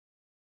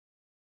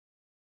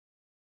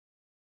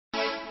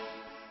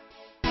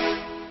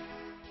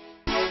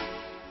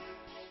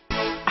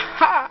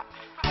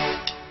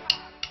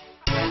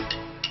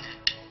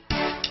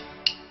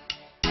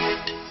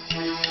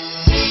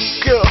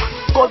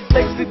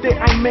day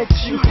I met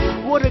you.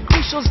 What a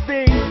gracious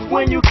day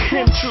when you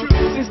came through.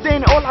 Since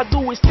then all I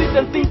do is sit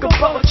and think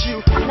about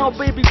you. Now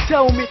baby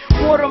tell me,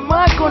 what am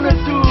I gonna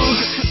do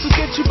to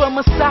get you by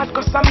my side,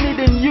 cause I'm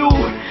needing you.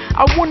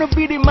 I wanna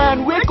be the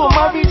man, we gon'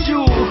 marry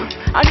you.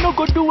 I no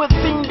go do a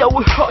thing that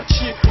will hurt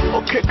you.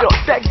 Okay girl,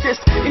 take this,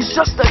 it's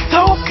just a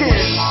token.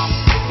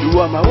 You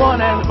are my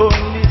one and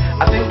only.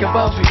 I think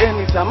about you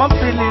anytime I'm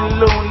feeling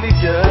lonely,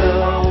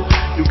 girl.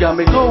 You got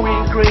me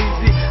going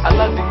crazy. I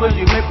like the way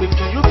you make me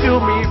feel. You feel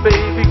me,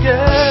 baby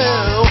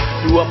girl.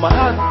 You are my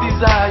heart's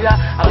desire.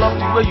 I love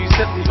the way you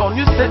set me on.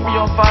 You set me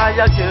on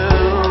fire,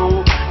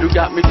 girl. You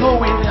got me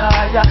going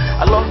higher.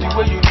 I love the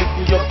way you lift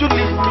me up. You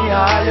lift me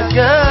higher,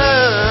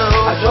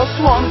 girl. I just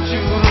want you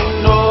to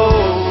know.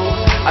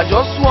 I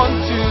just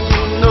want you to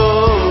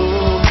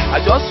know. I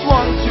just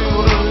want you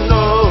to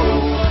know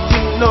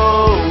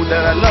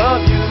that I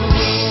love you.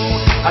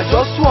 I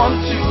just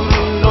want you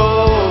to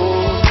know.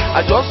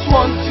 I just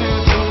want you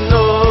to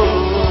know.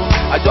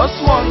 I just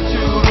want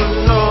you to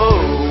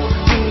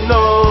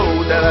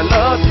know that I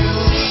love you.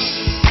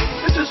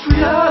 This is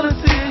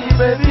reality,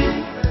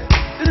 baby.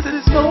 This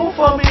is no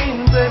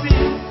forming, baby.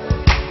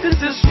 This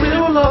is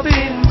real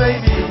loving,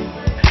 baby.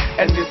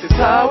 And this is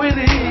how it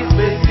is,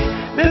 baby.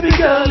 Baby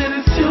girl, it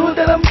is you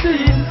that I'm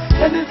seeing.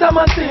 Anytime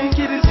I think,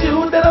 it is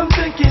you that I'm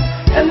thinking.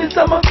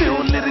 Anytime I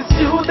feel, it is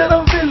you that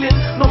I'm feeling.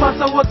 No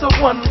matter what I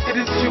want, it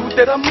is you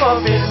that I'm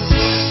loving.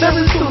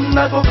 Very soon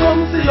I go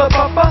come see your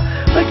papa.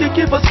 Make you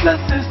give us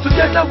blessings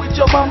together with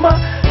your mama.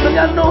 Now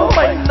you know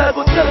mine, I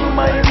go tell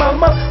my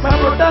mama. My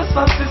brothers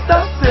and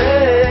sisters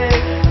say,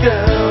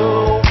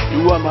 girl,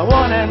 you are my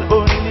one and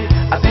only.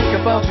 I think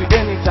about you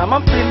anytime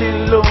I'm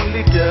feeling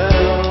lonely,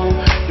 girl.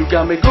 You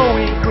got me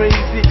going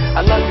crazy.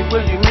 I like the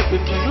way you make me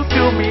feel. You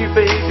feel me,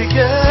 baby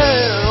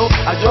girl.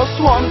 I just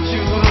want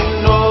you to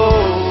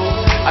know.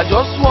 I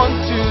just want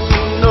you to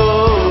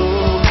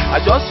know.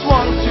 I just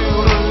want you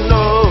to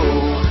know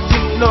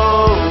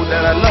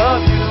that I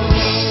love you.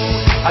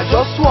 I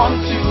just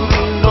want you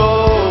to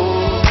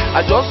know.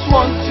 I just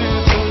want you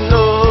to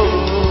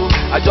know.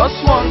 I just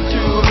want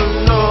you to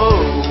know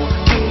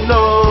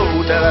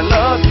that I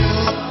love you.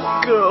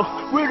 Girl,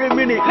 wait a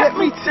minute, let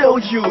me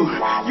tell you,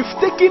 you've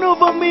taken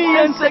over me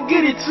and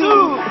Sagiddy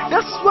too.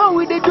 That's why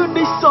we did do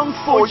this song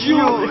for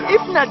you.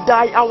 If not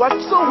die, our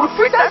soul will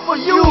free die for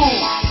you.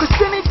 Cause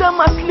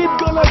anytime I sleep,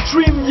 girl, I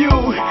dream you.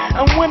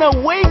 And when I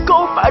wake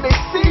up, I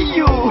see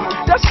you.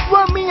 That's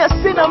why me, I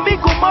say, I me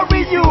go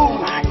marry you.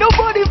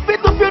 Nobody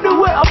fit to feel the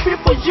way I feel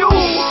for you.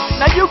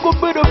 Now you go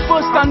be the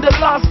first and the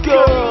last,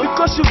 girl.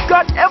 Because you've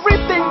got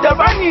everything that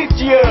I need,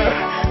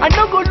 yeah. I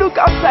no go look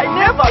outside,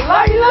 never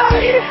lie.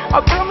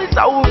 I promise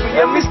I will be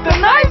a Mr.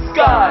 Nice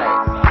Guy.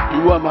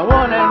 You are my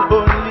one and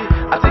only.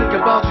 I think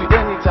about you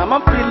anytime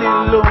I'm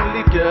feeling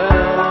lonely,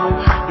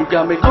 girl. You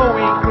got me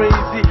going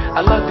crazy.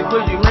 I like the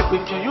way you make me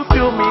feel. You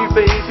feel me,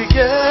 baby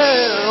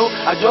girl.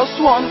 I just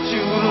want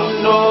you to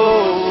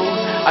know.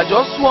 I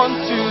just want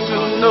you to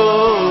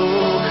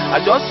know. I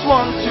just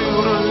want you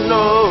to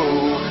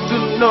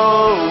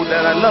know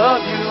that I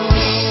love you.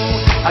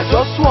 I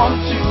just want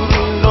you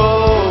to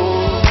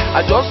know.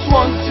 I just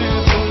want you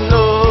to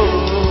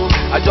know.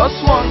 I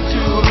just want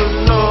you to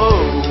know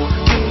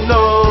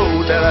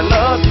that I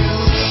love you.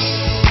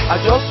 I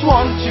just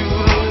want you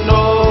to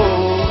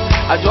know.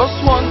 I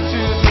just want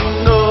you to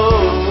know.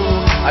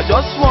 I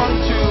just want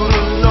you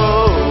to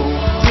know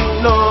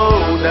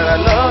that I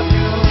love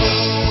you.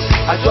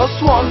 I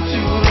just want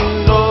you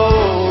to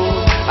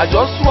know. I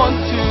just want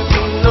you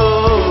to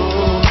know.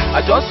 I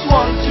just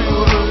want you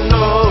to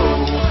know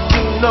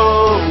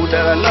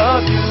that I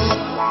love you.